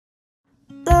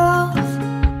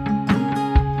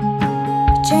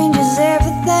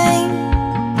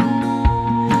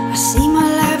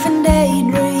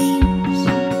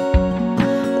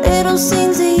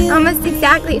almost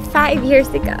exactly 5 years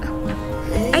ago.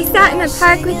 I sat in the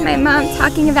park with my mom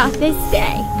talking about this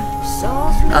day,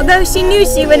 although she knew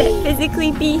she wouldn't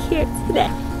physically be here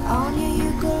today.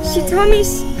 She told me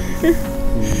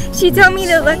she told me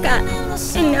to look up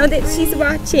and know that she's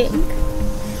watching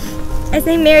as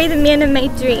I marry the man of my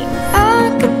dreams.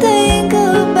 I could think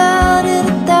about it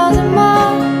 1,000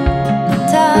 more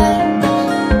times.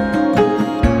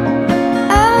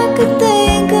 I could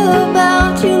think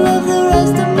about you, love, the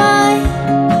rest of my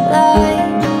life.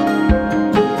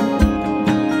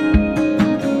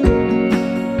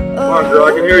 Come on, girl,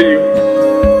 I can hear you.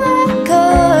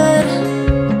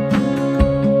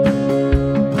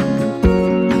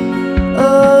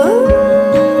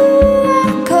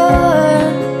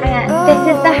 This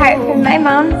is the heart from my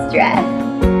mom's dress.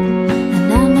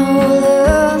 And I know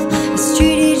love has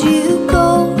treated you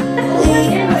coldly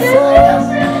before,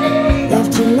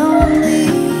 left you lonely.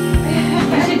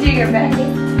 You should do your best.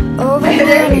 Over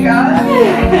There you go. I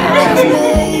was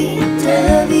made to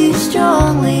love you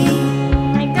strongly.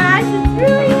 Oh my gosh, it's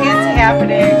really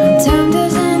happening. And time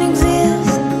doesn't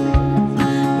exist,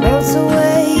 melts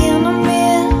away in a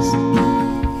mist.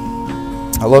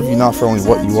 I love you not for only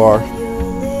what you are,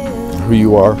 who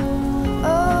you are,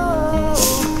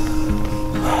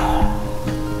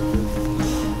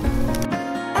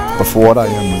 but for what I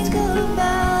am with you.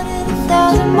 About it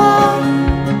 1,000 more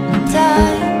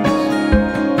times.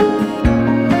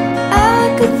 I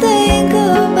could think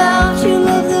about you,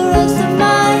 love, the rest of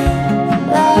my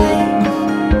life.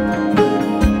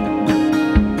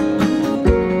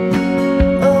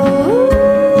 Oh,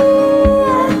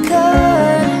 I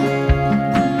could.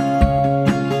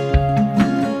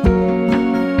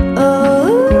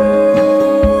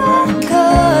 Oh, I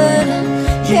could.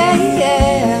 Yeah,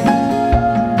 yeah.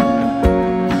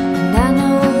 And I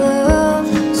know love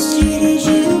has treated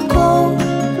you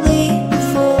coldly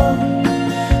before,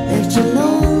 left you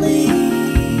lonely.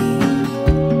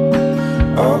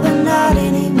 Oh, but not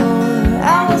anymore. I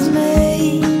was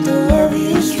made to love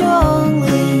you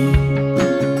strongly.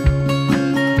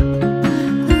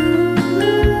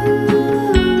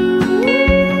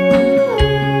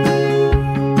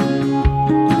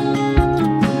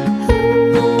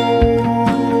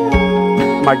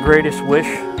 My greatest wish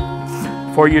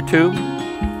for you two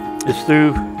is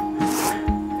through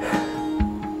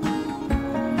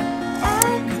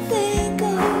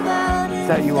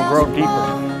that you will grow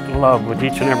deeper in love with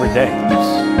each and every day.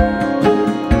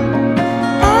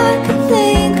 I could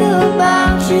think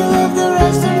about you, love, the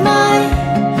rest of my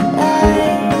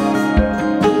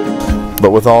life.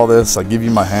 But with all this, I give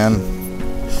you my hand,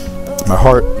 my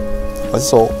heart, my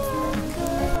soul.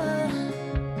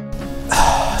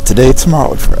 Today,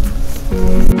 tomorrow, and forever.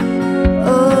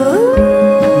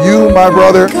 Oh, You, my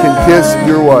brother, can kiss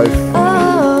your wife.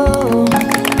 oh.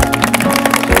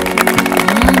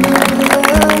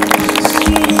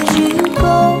 Treated you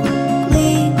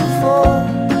coldly before,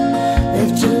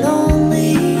 left you lonely.